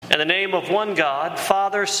the name of one God,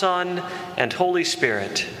 Father, Son, and Holy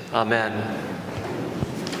Spirit. Amen.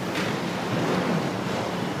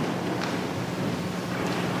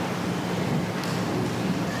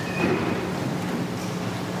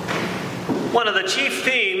 One of the chief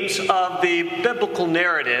themes of the biblical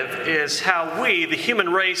narrative is how we, the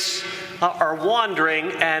human race, are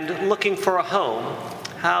wandering and looking for a home.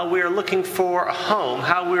 How we are looking for a home,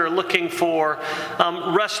 how we are looking for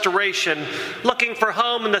restoration, looking for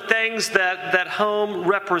home in the things that home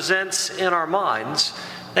represents in our minds.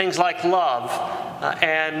 Things like love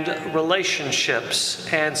and relationships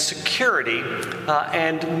and security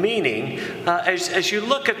and meaning. As you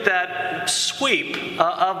look at that sweep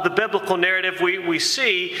of the biblical narrative, we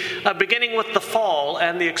see, beginning with the fall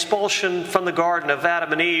and the expulsion from the garden of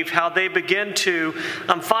Adam and Eve, how they begin to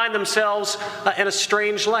find themselves in a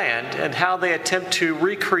strange land, and how they attempt to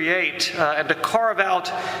recreate and to carve out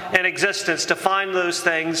an existence, to find those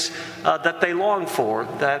things that they long for,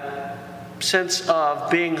 that sense of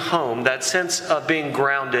being home, that sense of being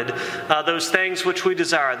grounded, those things which we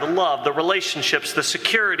desire, the love, the relationships, the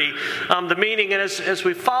security, the meaning. And as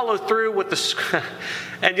we follow through with the,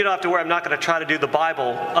 and you don't have to worry, I'm not going to try to do the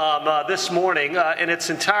Bible this morning in its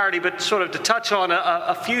entirety, but sort of to touch on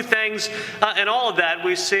a few things. And all of that,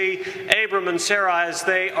 we see Abram and Sarai as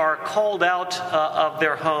they are called out of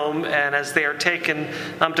their home and as they are taken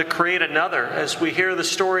to create another. As we hear the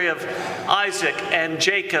story of Isaac and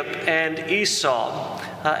Jacob and Esau,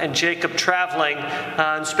 and Jacob traveling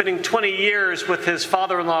and spending 20 years with his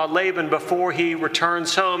father-in-law Laban before he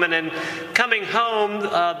returns home. And in coming home,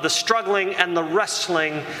 the struggling and the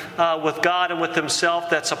wrestling with God and with himself,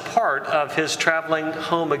 that's a part of his traveling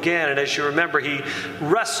home again. And as you remember, he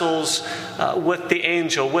wrestles with the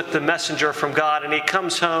angel, with the messenger from God, and he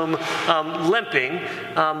comes home limping,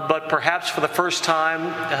 but perhaps for the first time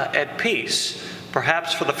at peace.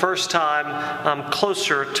 Perhaps for the first time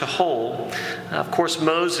closer to whole. Of course,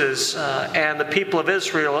 Moses and the people of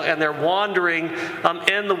Israel, and they're wandering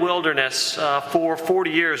in the wilderness for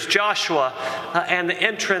 40 years. Joshua and the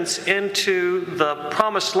entrance into the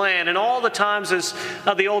promised land, and all the times as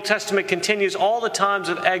the Old Testament continues, all the times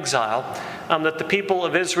of exile that the people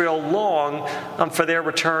of Israel long for their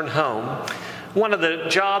return home. One of the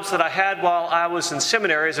jobs that I had while I was in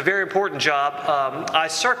seminary is a very important job. I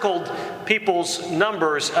circled people's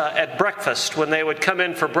numbers at breakfast when they would come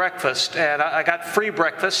in for breakfast, and I got free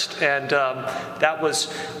breakfast, and that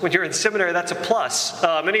was, when you're in seminary, that's a plus.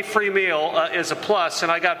 Any free meal is a plus, and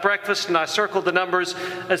I got breakfast, and I circled the numbers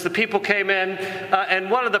as the people came in, and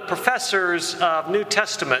one of the professors of New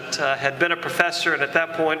Testament had been a professor, and at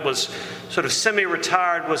that point was sort of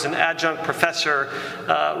semi-retired, was an adjunct professor.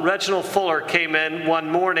 Reginald Fuller came in one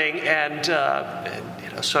morning, and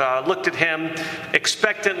so I looked at him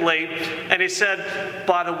expectantly, and he said,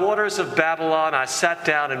 "By the waters of Babylon, I sat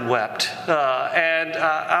down and wept." And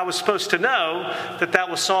I was supposed to know that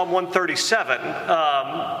was Psalm 137.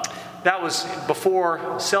 That was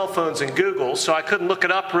before cell phones and Google, so I couldn't look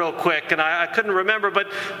it up real quick, and I couldn't remember. But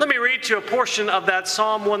let me read you a portion of that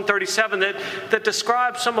Psalm 137 that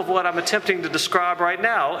describes some of what I'm attempting to describe right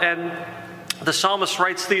now. And the psalmist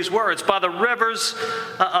writes these words: "By the rivers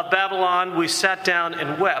of Babylon we sat down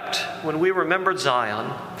and wept when we remembered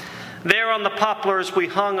Zion. There on the poplars we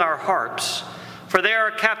hung our harps. For there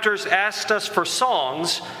our captors asked us for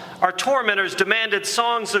songs. Our tormentors demanded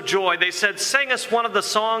songs of joy. They said, 'Sing us one of the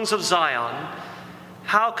songs of Zion.'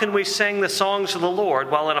 How can we sing the songs of the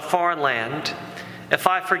Lord while in a foreign land? If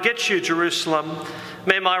I forget you, Jerusalem,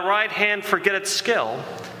 may my right hand forget its skill.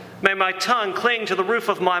 May my tongue cling to the roof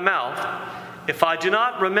of my mouth. If I do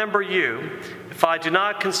not remember you, if I do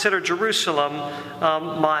not consider Jerusalem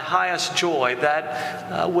my highest joy,"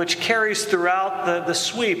 that which carries throughout the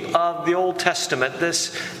sweep of the Old Testament,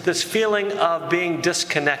 this feeling of being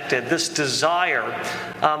disconnected, this desire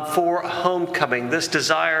for homecoming, this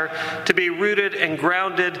desire to be rooted and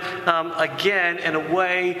grounded again in a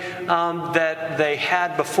way that they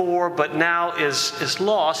had before but now is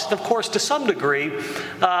lost. And of course, to some degree,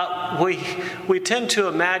 we tend to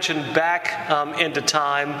imagine back into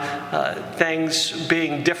time things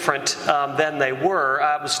being different than they were.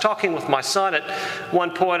 I was talking with my son at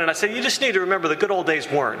one point, and I said, "You just need to remember the good old days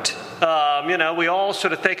weren't." We all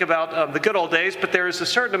sort of think about the good old days, but there is a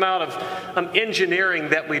certain amount of engineering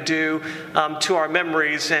that we do to our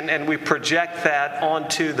memories, and we project that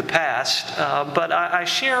onto the past. But I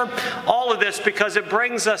share all of this because it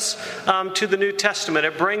brings us to the New Testament.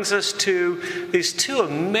 It brings us to these two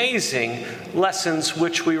amazing lessons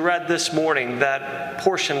which we read this morning, that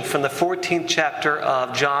portion from the 14th chapter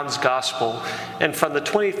of John's Gospel and from the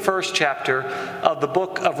 21st chapter of the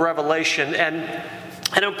book of Revelation. And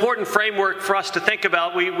an important framework for us to think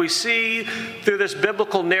about. We see through this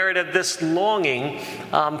biblical narrative this longing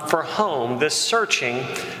for home, this searching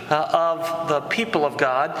of the people of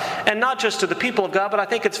God, and not just of the people of God, but I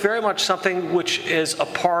think it's very much something which is a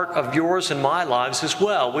part of yours and my lives as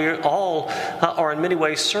well. We all are in many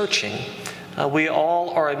ways searching. We all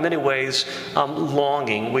are in many ways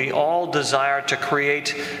longing. We all desire to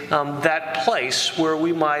create that place where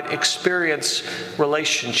we might experience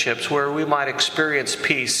relationships, where we might experience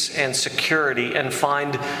peace and security and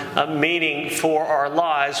find meaning for our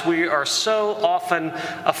lives. We are so often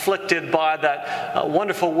afflicted by that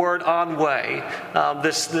wonderful word ennui,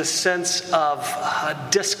 this sense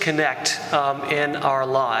of disconnect in our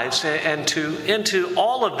lives. And into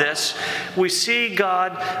all of this, we see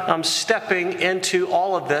God stepping into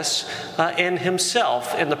all of this in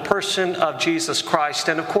himself, in the person of Jesus Christ.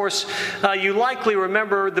 And of course, you likely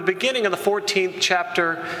remember the beginning of the 14th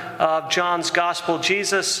chapter of John's Gospel.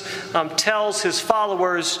 Jesus tells his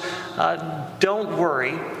followers, don't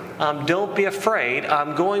worry. Don't be afraid.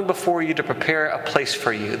 I'm going before you to prepare a place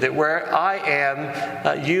for you, that where I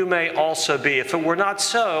am, you may also be. If it were not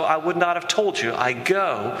so, I would not have told you. I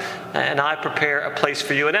go and I prepare a place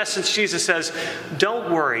for you. In essence, Jesus says,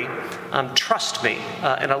 don't worry. Trust me.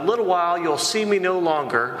 In a little while, you'll see me no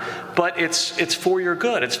longer, but it's for your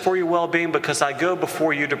good. It's for your well-being, because I go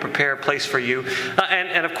before you to prepare a place for you.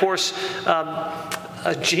 And of course,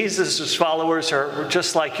 Jesus' followers are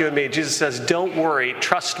just like you and me. Jesus says, don't worry,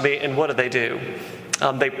 trust me. And what do?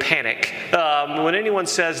 They panic. When anyone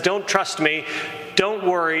says, don't trust me, don't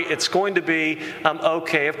worry, it's going to be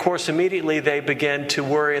okay. Of course, immediately they begin to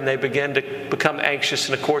worry and they begin to become anxious.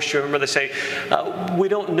 And of course, you remember they say, we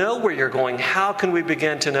don't know where you're going. How can we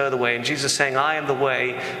begin to know the way? And Jesus is saying, I am the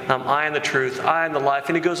way, I am the truth, I am the life.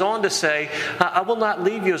 And he goes on to say, I will not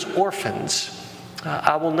leave you as orphans.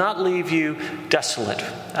 I will not leave you desolate.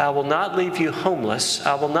 I will not leave you homeless.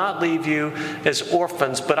 I will not leave you as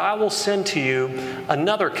orphans, but I will send to you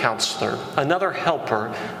another counselor, another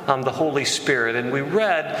helper, the Holy Spirit. And we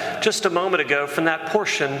read just a moment ago from that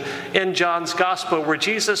portion in John's Gospel where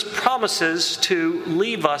Jesus promises to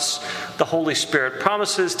leave us the Holy Spirit,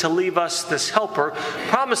 promises to leave us this helper,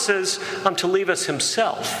 promises to leave us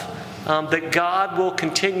himself. That God will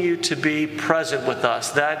continue to be present with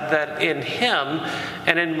us, that in him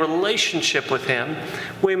and in relationship with him,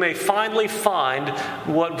 we may finally find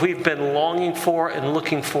what we've been longing for and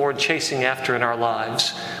looking for and chasing after in our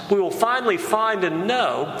lives. We will finally find and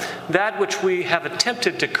know that which we have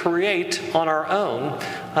attempted to create on our own.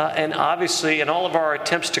 And obviously, in all of our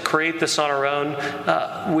attempts to create this on our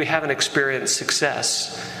own, we haven't experienced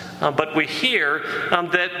success. But we hear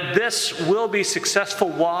that this will be successful.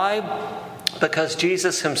 Why? Because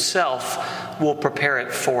Jesus himself will prepare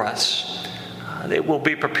it for us. It will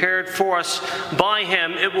be prepared for us by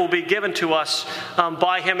him. It will be given to us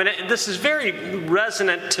by him. And this is very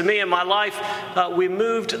resonant to me in my life. We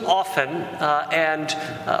moved often, and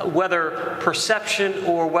whether perception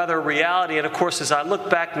or whether reality, and of course as I look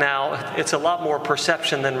back now, it's a lot more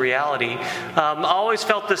perception than reality. I always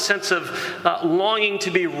felt this sense of longing to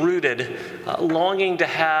be rooted, longing to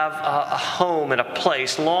have a home and a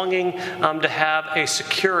place, longing to have a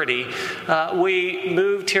security. We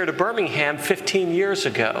moved here to Birmingham 15 years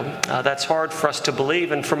ago. That's hard for us to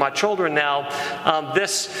believe. And for my children now,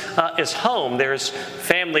 this is home. There's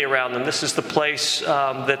family around them. This is the place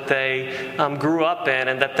that they grew up in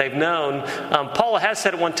and that they've known. Paula has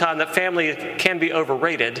said at one time that family can be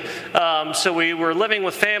overrated. So we were living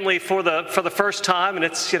with family for the first time, and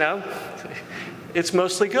it's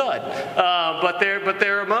mostly good, but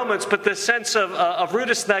there are moments. But the sense of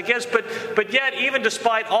rootedness that gives, but yet even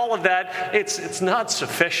despite all of that, it's not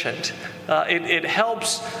sufficient. It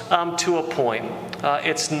helps to a point.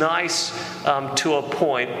 It's nice to a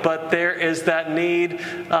point, but there is that need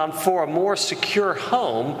for a more secure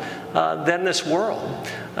home than this world.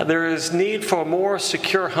 There is need for a more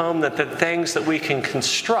secure home than the things that we can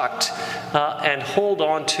construct and hold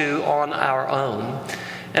on to on our own.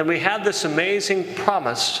 And we have this amazing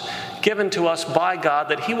promise given to us by God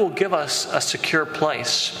that he will give us a secure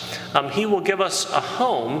place. He will give us a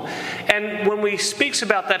home. And when he speaks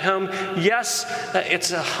about that home, yes,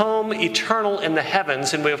 it's a home eternal in the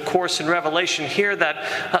heavens. And we, of course, in Revelation hear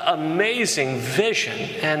that amazing vision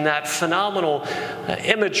and that phenomenal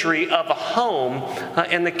imagery of a home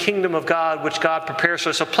in the kingdom of God, which God prepares for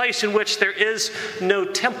us. A place in which there is no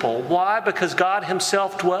temple. Why? Because God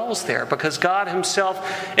himself dwells there. Because God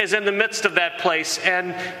himself is in the midst of that place.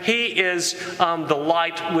 And he is the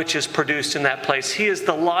light which is produced in that place. He is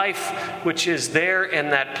the life life which is there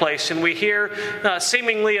in that place. And we hear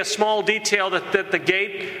seemingly a small detail that the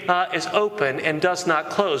gate is open and does not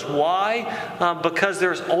close. Why? Because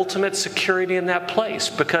there's ultimate security in that place.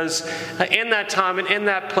 Because in that time and in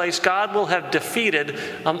that place, God will have defeated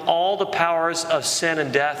all the powers of sin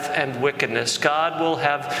and death and wickedness. God will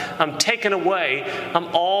have taken away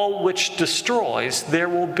all which destroys. There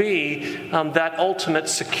will be that ultimate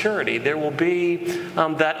security. There will be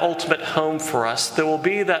that ultimate home for us. There will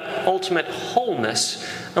be that ultimate wholeness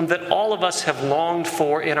that all of us have longed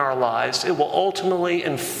for in our lives. It will ultimately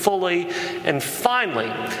and fully and finally,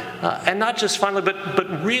 and not just finally,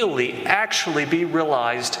 but really actually be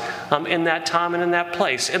realized in that time and in that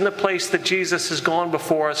place, in the place that Jesus has gone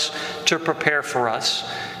before us to prepare for us.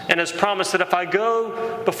 And has promised that if I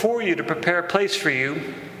go before you to prepare a place for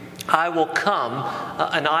you, I will come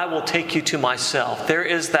and I will take you to myself. There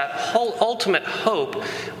is that whole ultimate hope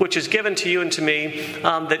which is given to you and to me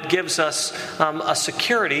that gives us a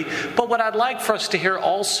security. But what I'd like for us to hear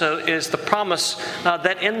also is the promise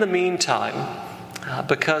that in the meantime,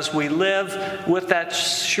 because we live with that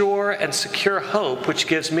sure and secure hope which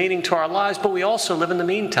gives meaning to our lives, but we also live in the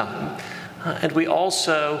meantime. And we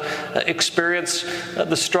also experience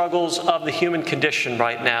the struggles of the human condition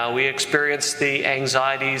right now. We experience the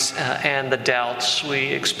anxieties and the doubts. We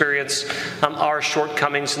experience our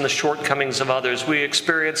shortcomings and the shortcomings of others. We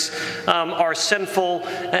experience our sinful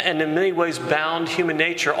and in many ways bound human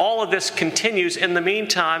nature. All of this continues in the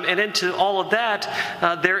meantime, and into all of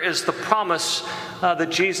that, there is the promise that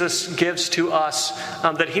Jesus gives to us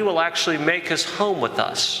that He will actually make His home with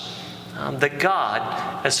us. That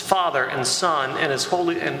God, as Father and Son and as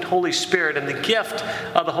Holy Spirit, and the gift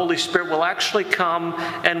of the Holy Spirit will actually come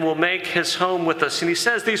and will make His home with us. And He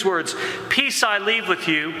says these words, "Peace I leave with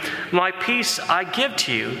you, my peace I give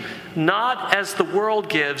to you. Not as the world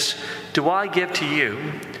gives, do I give to you.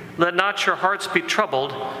 Let not your hearts be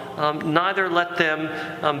troubled, neither let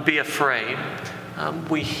them be afraid."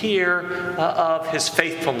 We hear of His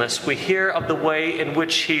faithfulness. We hear of the way in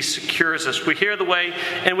which He secures us. We hear the way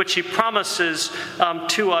in which He promises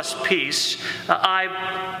to us peace. I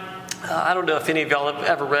don't know if any of y'all have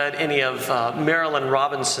ever read any of Marilyn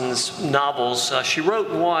Robinson's novels. She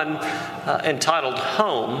wrote one entitled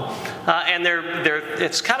Home, and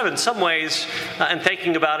it's kind of in some ways, and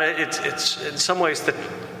thinking about it, it's in some ways the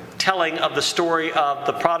telling of the story of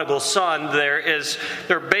the prodigal son. There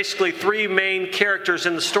are basically three main characters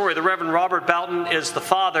in the story. The Reverend Robert Boughton is the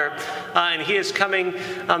father, and he is coming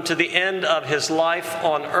to the end of his life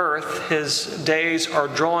on earth. His days are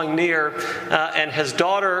drawing near, and his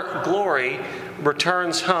daughter Glory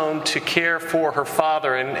returns home to care for her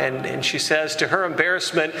father, and she says to her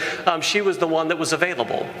embarrassment, she was the one that was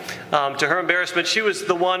available. To her embarrassment, she was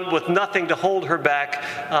the one with nothing to hold her back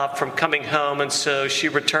from coming home, and so she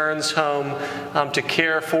returns home to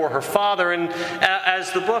care for her father. And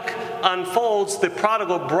as the book unfolds, the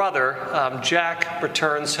prodigal brother, Jack,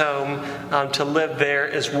 returns home to live there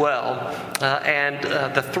as well. And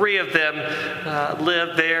the three of them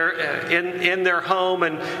live there in their home,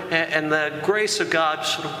 and the grace of God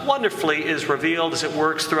sort of wonderfully is revealed as it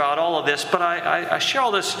works throughout all of this. But I share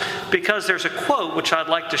all this because there's a quote which I'd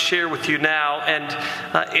like to share with you now,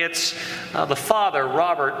 and it's the father,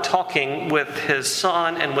 Robert, talking with his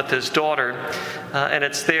son and with his daughter, and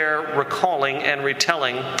it's there recalling and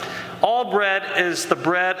retelling. "All bread is the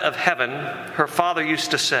bread of heaven," her father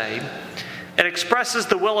used to say. "It expresses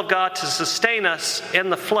the will of God to sustain us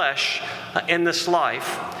in the flesh in this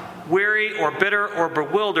life. Weary or bitter or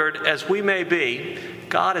bewildered as we may be,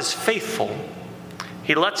 God is faithful.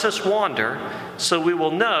 He lets us wander so we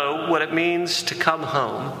will know what it means to come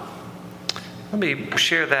home." Let me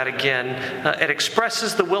share that again. It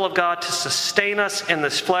expresses the will of God to sustain us in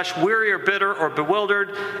this flesh. Weary or bitter or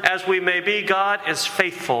bewildered as we may be, God is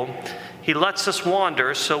faithful. He lets us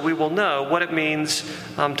wander so we will know what it means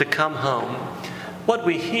to come home. What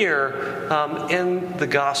we hear in the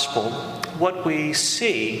gospel, what we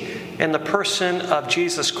see in the person of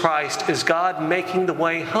Jesus Christ, is God making the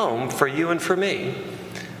way home for you and for me.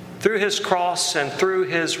 Through His cross and through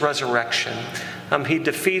His resurrection, He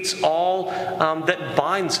defeats all that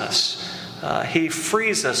binds us. He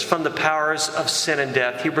frees us from the powers of sin and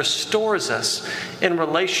death. He restores us in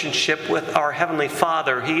relationship with our Heavenly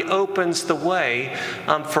Father. He opens the way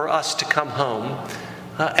for us to come home.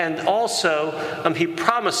 And also, He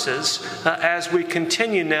promises, as we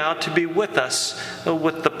continue now, to be with us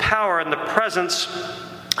with the power and the presence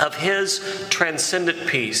of His transcendent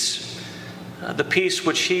peace. the peace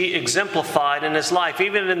which he exemplified in his life,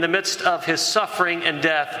 even in the midst of his suffering and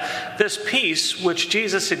death. This peace which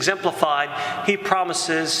Jesus exemplified, he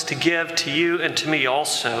promises to give to you and to me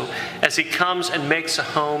also as he comes and makes a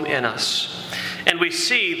home in us. And we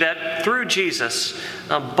see that through Jesus,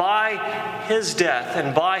 by his death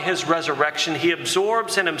and by his resurrection, he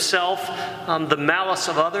absorbs in himself the malice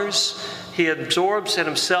of others. He absorbs in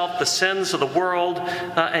himself the sins of the world,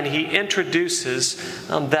 and he introduces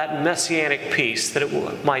that messianic peace, that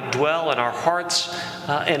it might dwell in our hearts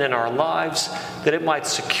and in our lives, that it might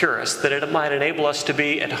secure us, that it might enable us to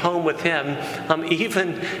be at home with him,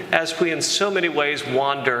 even as we in so many ways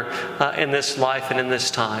wander in this life and in this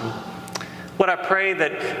time. What I pray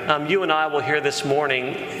that you and I will hear this morning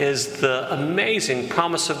is the amazing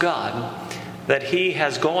promise of God, that he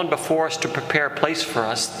has gone before us to prepare a place for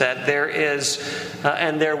us, that there is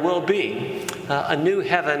and there will be a new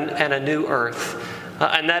heaven and a new earth.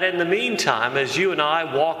 And that in the meantime, as you and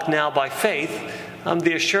I walk now by faith,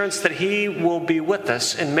 the assurance that he will be with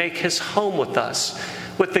us and make his home with us,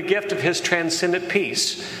 with the gift of his transcendent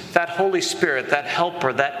peace, that Holy Spirit, that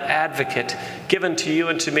helper, that advocate given to you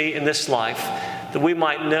and to me in this life, that we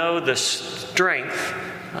might know the strength,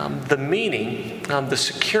 the meaning, the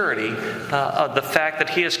security of the fact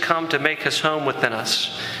that he has come to make his home within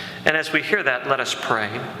us. And as we hear that, let us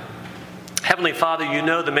pray. Heavenly Father, you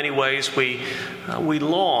know the many ways we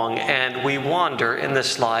long and we wander in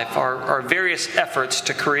this life, our various efforts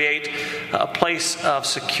to create a place of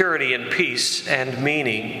security and peace and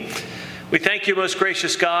meaning. We thank you, most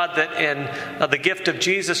gracious God, that in the gift of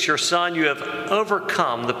Jesus, your Son, you have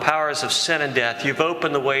overcome the powers of sin and death. You've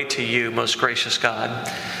opened the way to you, most gracious God.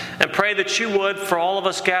 And pray that you would, for all of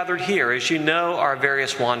us gathered here, as you know our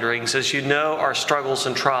various wanderings, as you know our struggles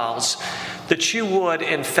and trials, that you would,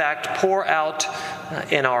 in fact, pour out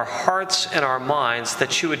in our hearts and our minds,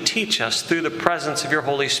 that you would teach us through the presence of your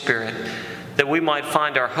Holy Spirit, that we might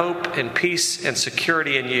find our hope and peace and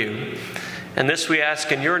security in you. And this we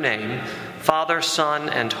ask in your name, Father, Son,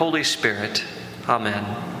 and Holy Spirit.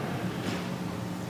 Amen.